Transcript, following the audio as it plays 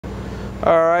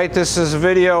All right, this is a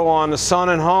video on the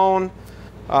SUNNEN hone,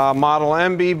 model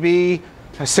MBB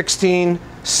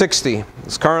 1660.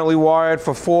 It's currently wired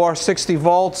for 460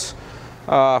 volts,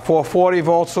 440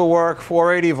 volts will work,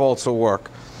 480 volts will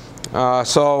work.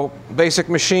 So basic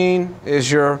machine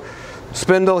is your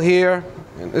spindle here.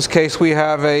 In this case we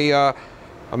have a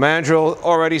mandrel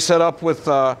already set up with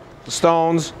the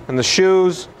stones and the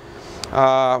shoes.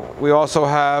 We also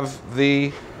have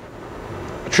the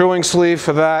truing sleeve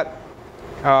for that.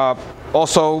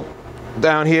 Also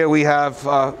down here we have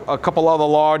a couple other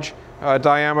large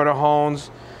diameter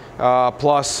hones,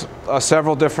 plus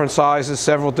several different sizes,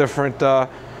 several different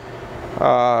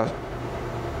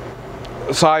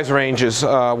size ranges.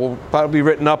 Will probably be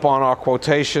written up on our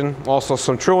quotation. Also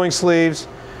some truing sleeves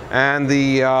and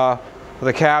the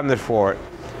cabinet for it.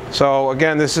 So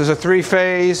again, this is a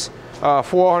three-phase,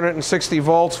 460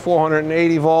 volts,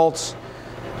 480 volts.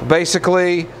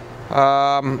 Basically,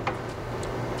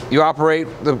 you operate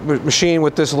the machine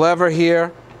with this lever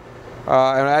here,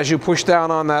 and as you push down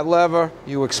on that lever,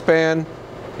 you expand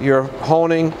your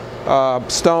honing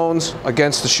stones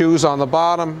against the shoes on the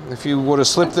bottom. If you were to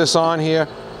slip this on here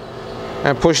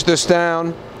and push this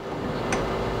down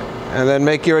and then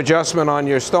make your adjustment on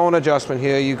your stone adjustment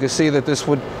here, you can see that this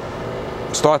would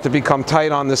start to become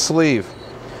tight on the sleeve.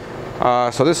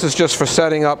 So this is just for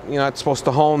setting up. You're not supposed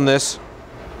to hone this.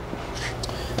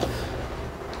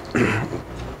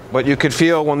 But you could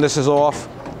feel when this is off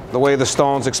the way the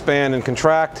stones expand and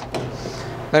contract.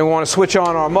 Then we want to switch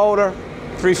on our motor,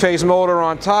 three-phase motor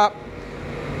on top.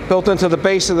 Built into the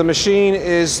base of the machine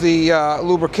is the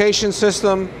lubrication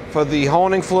system for the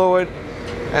honing fluid.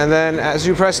 And then as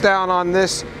you press down on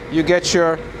this, you get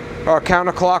your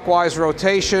counterclockwise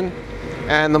rotation.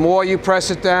 And the more you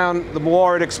press it down, the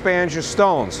more it expands your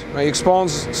stones. Now,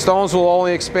 stones will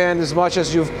only expand as much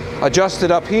as you've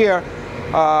adjusted up here.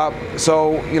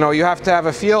 So you have to have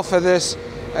a feel for this,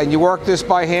 and you work this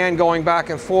by hand going back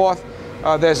and forth.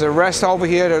 There's a rest over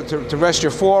here to rest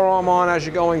your forearm on as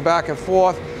you're going back and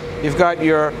forth. You've got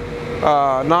your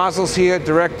nozzles here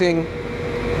directing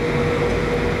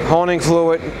honing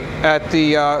fluid at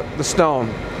the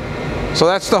stone. So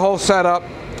that's the whole setup.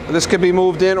 This could be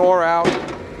moved in or out.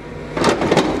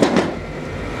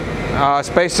 It's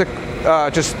basic,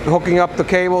 just hooking up the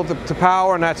cable to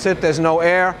power, and that's it. There's no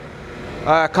air.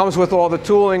 It comes with all the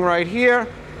tooling right here.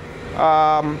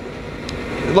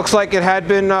 It looks like it had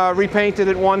been repainted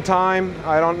at one time.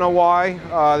 I don't know why.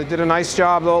 They did a nice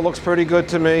job though. It looks pretty good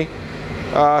to me.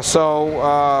 It's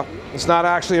not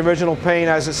actually original paint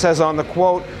as it says on the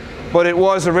quote, but it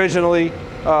was originally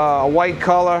a white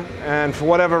color, and for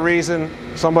whatever reason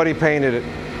somebody painted it.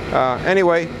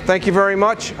 Anyway, thank you very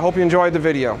much. I hope you enjoyed the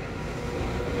video.